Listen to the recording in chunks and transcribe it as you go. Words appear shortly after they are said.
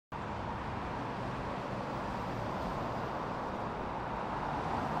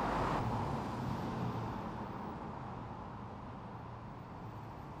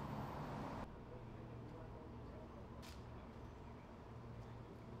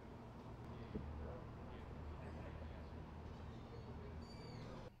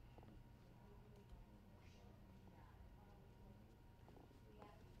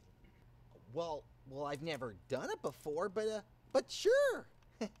Well, I've never done it before, but sure.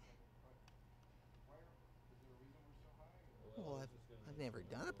 Well, I've never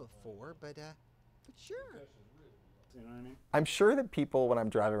done it before, but sure. You know what I mean? I'm sure that people, when I'm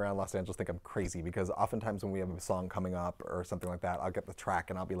driving around Los Angeles, think I'm crazy because oftentimes when we have a song coming up or something like that, I'll get the track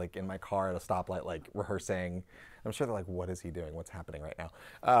and I'll be like in my car at a stoplight, like rehearsing. I'm sure they're like, "What is he doing? What's happening right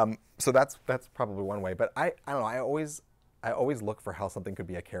now?" So that's probably one way. But I don't know. I always look for how something could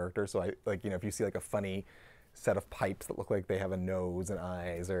be a character. So I like, you know, if you see like a funny set of pipes that look like they have a nose and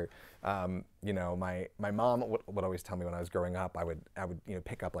eyes, or you know, my mom would always tell me when I was growing up, I would you know,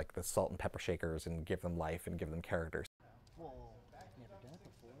 pick up like the salt and pepper shakers and give them life and give them characters. Well, I've never done it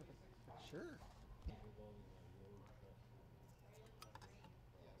before, but sure.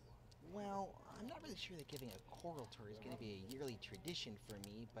 Well, I'm not really sure that giving a choral tour is going to be a yearly tradition for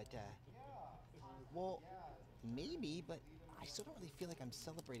me, but well, maybe, but I still don't really feel like I'm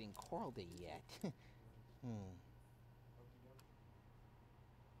celebrating Choral Day yet.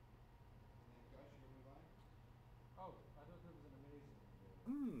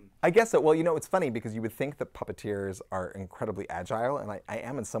 I guess so. Well, you know, it's funny because you would think that puppeteers are incredibly agile, and I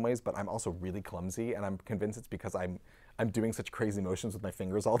am in some ways, but I'm also really clumsy, and I'm convinced it's because I'm doing such crazy motions with my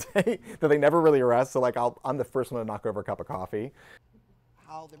fingers all day that they never really rest. So like I'm the first one to knock over a cup of coffee.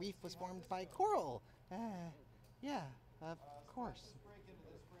 How the reef was formed by coral. Yeah, of course.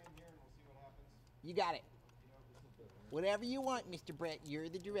 You got it. Whatever you want, Mr. Brett. You're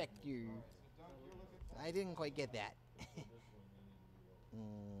the director. I didn't quite get that.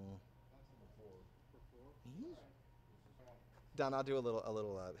 Don, I'll do a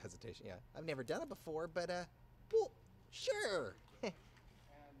little hesitation. Yeah, I've never done it before, but well, sure.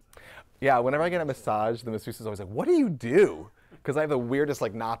 Yeah, whenever I get a massage, the masseuse is always like, "What do you do?" Because I have the weirdest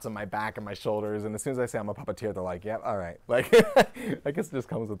like knots on my back and my shoulders, and as soon as I say I'm a puppeteer, they're like, "Yep, all right." Like, I guess it just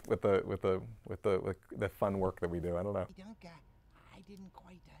comes with the fun work that we do. I don't know. Hey, Dunk, I didn't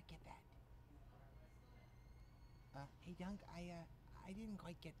quite get that. Hey, Dunk, I didn't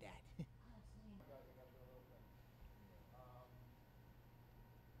quite get that.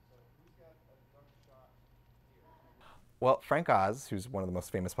 Well, Frank Oz, who's one of the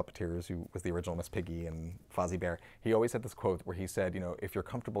most famous puppeteers, who was the original Miss Piggy and Fozzie Bear, he always had this quote where he said, you know, if you're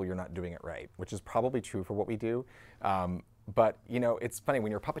comfortable, you're not doing it right, which is probably true for what we do. But, you know, it's funny,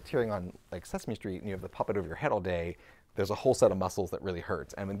 when you're puppeteering on like Sesame Street and you have the puppet over your head all day, there's a whole set of muscles that really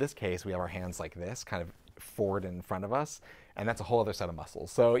hurts. And in this case, we have our hands like this, kind of forward in front of us, and that's a whole other set of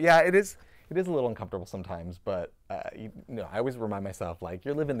muscles. So yeah, it is a little uncomfortable sometimes, but you know, I always remind myself, like,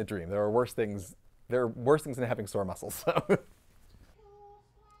 you're living the dream. There are worse things than having sore muscles. So.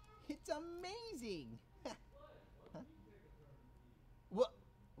 It's amazing. What?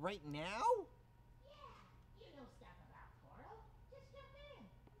 Right now? Yeah, you know stuff about coral. Just jump in.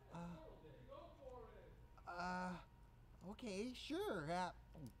 Okay, sure.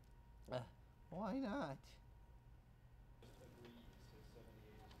 Why not?